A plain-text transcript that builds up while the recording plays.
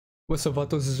What's up, vatos?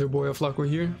 This is your boy Aflaco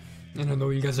here, and I know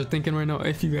you guys are thinking right now,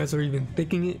 if you guys are even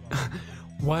thinking it,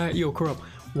 Corrupt,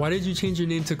 why did you change your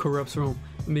name to Corrupt's Realm?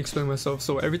 Let me explain myself.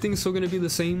 So everything's still gonna be the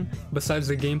same besides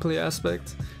the gameplay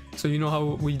aspect. So you know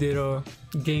how we did a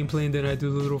gameplay and then I do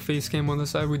the little face cam on the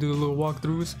side, we do the little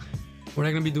walkthroughs. We're not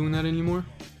gonna be doing that anymore.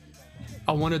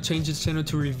 I want to change this channel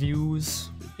to reviews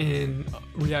and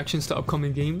reactions to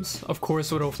upcoming games, of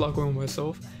course with Aflaco and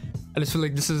myself. I just feel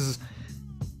like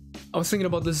I was thinking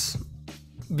about this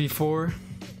before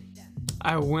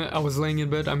I was laying in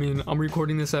bed. I mean, I'm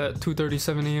recording this at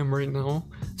 2:37 a.m. right now,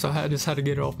 so I just had to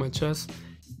get it off my chest.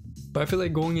 But I feel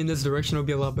like going in this direction will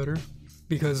be a lot better,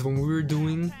 because when we were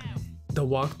doing the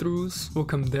walkthroughs, well,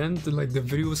 condensed, like the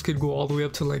videos could go all the way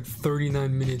up to like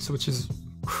 39 minutes, which is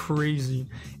crazy.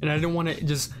 And I didn't want to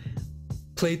just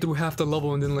play through half the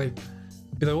level and then like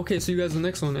be like, okay, see you guys in the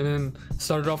next one, and then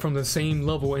start it off from the same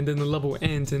level and then the level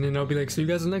ends, and then I'll be like, see you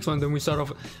guys in the next one, then we start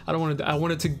off. I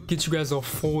wanted to get you guys a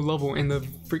full level, and the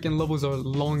freaking levels are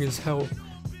long as hell.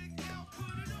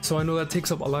 So I know that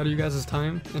takes up a lot of you guys'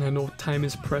 time, and I know time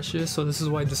is precious, so this is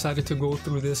why I decided to go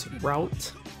through this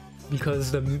route, because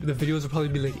the videos will probably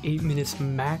be like 8 minutes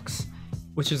max,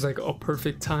 which is like a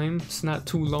perfect time. It's not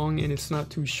too long and it's not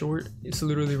too short, it's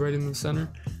literally right in the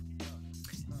center.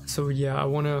 So yeah, I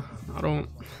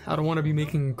don't want to be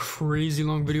making crazy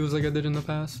long videos like I did in the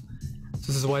past. So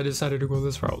this is why I decided to go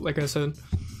this route. Like I said,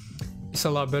 it's a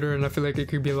lot better, and I feel like it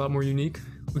could be a lot more unique.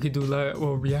 We could do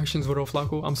reactions with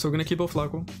Aflaco. I'm still gonna keep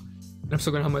Aflaco, and I'm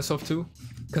still gonna have myself too,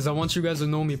 because I want you guys to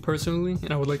know me personally,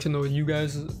 and I would like to know you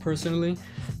guys personally.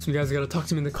 So you guys gotta talk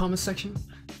to me in the comment section,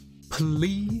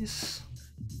 please.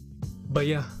 But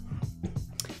yeah,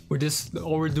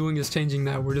 all we're doing is changing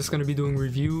that. We're just gonna be doing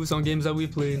reviews on games that we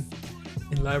played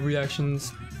and live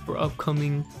reactions for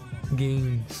upcoming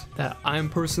games that I'm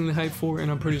personally hyped for,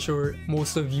 and I'm pretty sure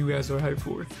most of you guys are hyped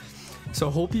for. So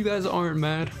I hope you guys aren't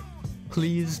mad.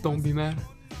 Please don't be mad.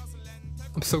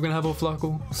 I'm still gonna have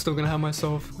Aflaco, still gonna have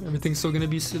myself. Everything's still gonna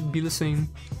be the same.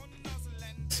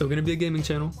 Still gonna be a gaming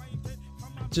channel.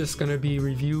 Just gonna be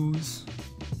reviews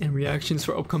and reactions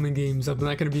for upcoming games. I'm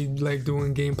not gonna be like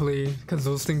doing gameplay, because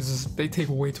those things they take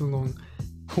way too long.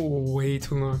 Way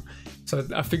too long. So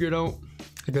I figured out,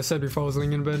 like I said before I was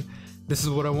laying in bed, this is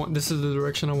what I want. This is the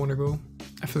direction I want to go.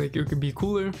 I feel like it could be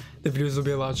cooler. The videos will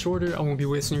be a lot shorter. I won't be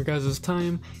wasting your guys'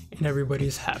 time, and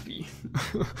everybody's happy.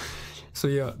 So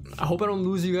yeah, I hope I don't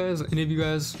lose you guys, any of you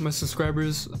guys, my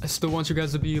subscribers. I still want you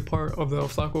guys to be a part of the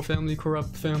Aflaco family,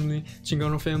 Corrupt family,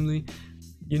 Chingano family.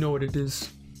 You know what it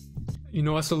is. You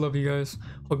know I still love you guys.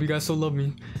 Hope you guys still love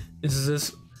me. This is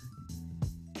this.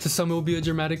 To some it will be a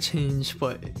dramatic change,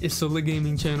 but it's still a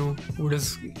gaming channel. We're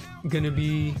just gonna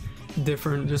be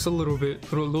different, just a little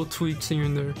bit, little tweaks here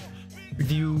and there.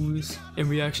 Reviews and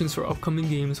reactions for upcoming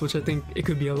games, which I think it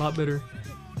could be a lot better.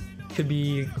 Could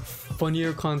be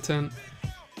funnier content,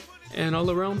 and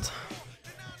all around,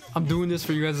 I'm doing this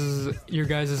for your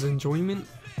guys' enjoyment,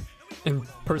 and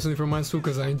personally for mine too,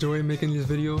 because I enjoy making these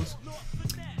videos.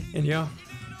 And yeah,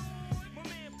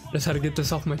 just had to get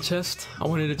this off my chest. I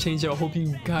wanted to change it. I hope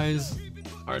you guys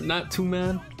are not too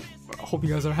mad. I hope you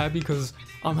guys are happy, because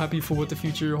I'm happy for what the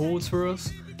future holds for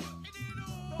us.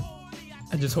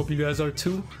 I just hope you guys are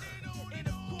too.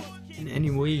 And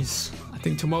anyways, I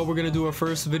think tomorrow we're gonna do our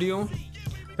first video.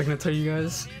 I'm gonna tell you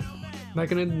guys.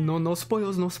 No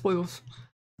spoils, no spoils.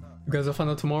 You guys will find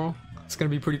out tomorrow. It's gonna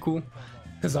be pretty cool,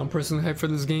 because I'm personally hyped for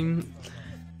this game,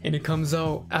 and it comes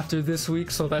out after this week,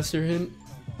 so that's your hint.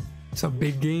 It's a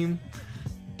big game.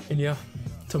 And yeah,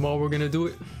 tomorrow we're gonna do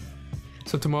it.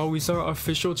 So tomorrow we start our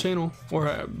official channel,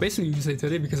 or basically you can say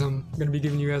today, because I'm gonna be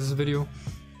giving you guys this video.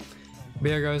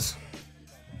 But yeah guys,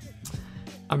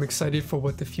 I'm excited for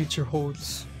what the future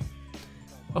holds.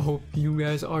 I hope you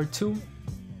guys are too,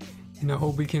 and I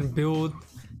hope we can build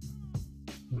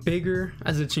bigger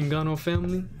as a Chingano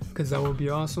family, because that would be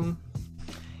awesome.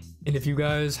 And if you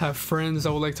guys have friends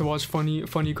that would like to watch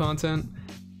funny content,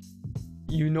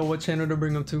 you know what channel to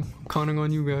bring them to. I'm counting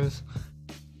on you guys.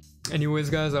 Anyways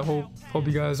guys, I hope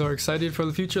you guys are excited for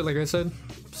the future. Like I said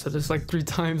this like 3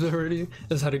 times already.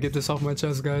 Just had to get this off my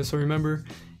chest, guys. So remember,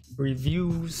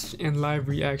 reviews and live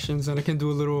reactions, and I can do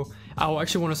a little. I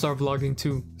actually want to start vlogging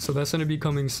too, so that's gonna be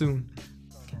coming soon.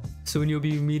 Soon you'll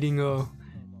be meeting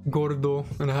Gordo,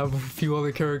 and I have a few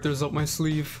other characters up my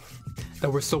sleeve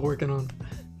that we're still working on.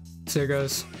 So yeah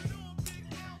guys,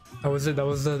 that was it. That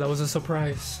was a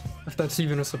surprise, if that's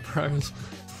even a surprise.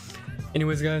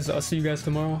 Anyways guys, I'll see you guys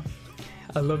tomorrow.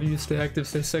 I love you. Stay active,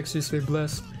 stay sexy, stay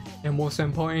blessed, and most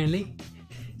importantly,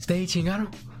 stay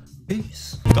chingano.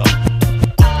 Peace. Go.